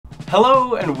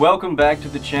Hello and welcome back to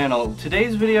the channel.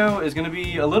 Today's video is going to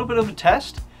be a little bit of a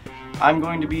test. I'm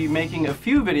going to be making a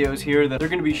few videos here that are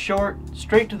going to be short,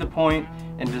 straight to the point,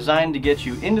 and designed to get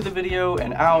you into the video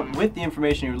and out with the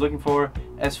information you're looking for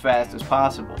as fast as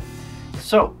possible.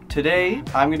 So today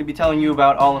I'm going to be telling you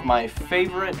about all of my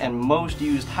favorite and most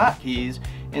used hotkeys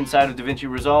inside of Davinci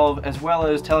Resolve, as well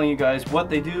as telling you guys what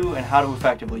they do and how to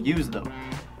effectively use them.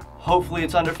 Hopefully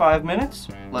it's under 5 minutes.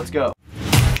 Let's go.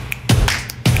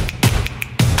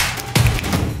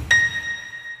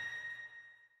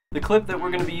 The clip that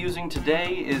we're going to be using today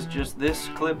is just this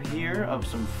clip here of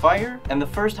some fire, and the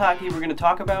first hotkey we're going to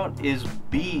talk about is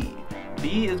B.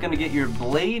 B is going to get your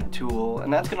blade tool,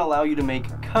 and that's going to allow you to make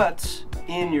cuts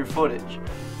in your footage.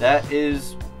 That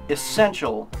is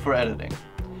essential for editing.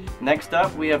 Next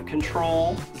up we have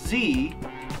Control Z,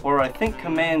 or I think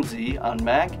Command Z on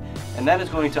Mac, and that is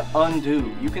going to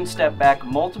undo. You can step back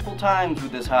multiple times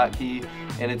with this hotkey,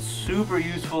 and it's super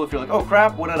useful if you're like, oh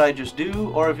crap, what did I just do?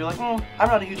 Or if you're like, I'm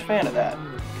not a huge fan of that.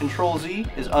 Control Z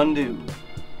is undo.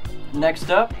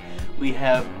 Next up, we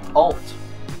have Alt.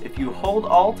 If you hold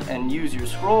Alt and use your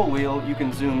scroll wheel, you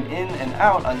can zoom in and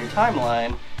out on your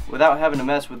timeline without having to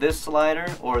mess with this slider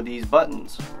or these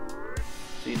buttons.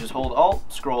 So you just hold Alt,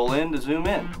 scroll in to zoom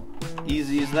in.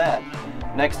 Easy as that.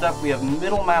 Next up we have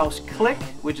middle mouse click,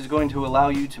 which is going to allow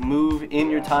you to move in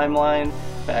your timeline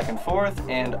back and forth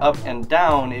and up and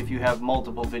down if you have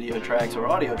multiple video tracks or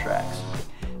audio tracks.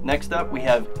 Next up we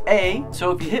have A.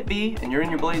 So if you hit B and you're in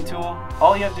your blade tool,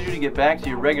 all you have to do to get back to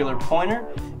your regular pointer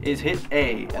is hit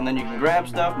A, and then you can grab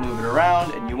stuff, move it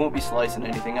around, and you won't be slicing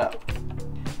anything up.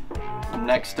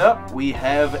 Next up we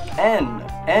have N.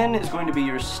 N is going to be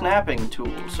your snapping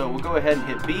tool. So we'll go ahead and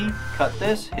hit B, cut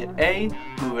this, hit A,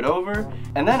 move it over,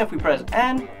 and then if we press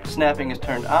N, snapping is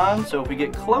turned on, so if we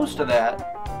get close to that,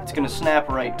 it's going to snap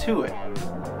right to it.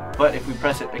 But if we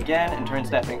press it again and turn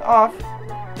snapping off,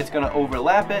 it's going to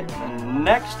overlap it. And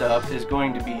next up is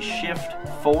going to be Shift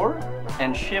 4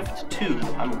 and Shift 2.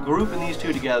 I'm grouping these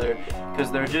two together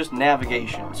because they're just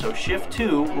navigation. So Shift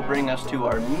 2 will bring us to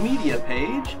our media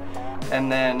page,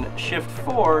 and then Shift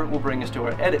 4 will bring us to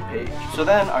our edit page. So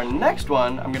then our next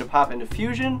one, I'm going to pop into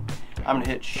Fusion. I'm going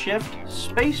to hit Shift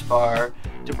Spacebar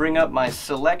to bring up my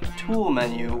Select Tool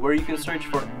menu, where you can search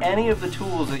for any of the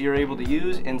tools that you're able to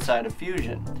use inside of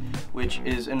Fusion, which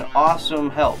is an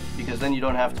awesome help because then you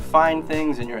don't have to find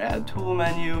things in your Add Tool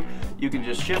menu. You can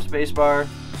just Shift Spacebar,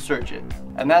 search it.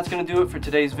 And that's going to do it for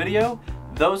today's video.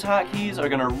 Those hotkeys are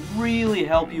going to really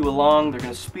help you along. They're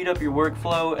going to speed up your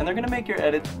workflow, and they're going to make your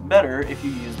edits better if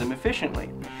you use them efficiently.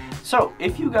 So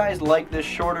if you guys like this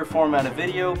shorter format of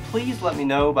video, please let me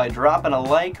know by dropping a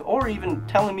like or even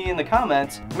telling me in the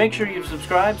comments. Make sure you've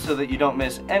subscribed so that you don't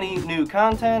miss any new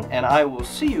content, and I will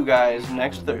see you guys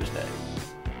next Thursday.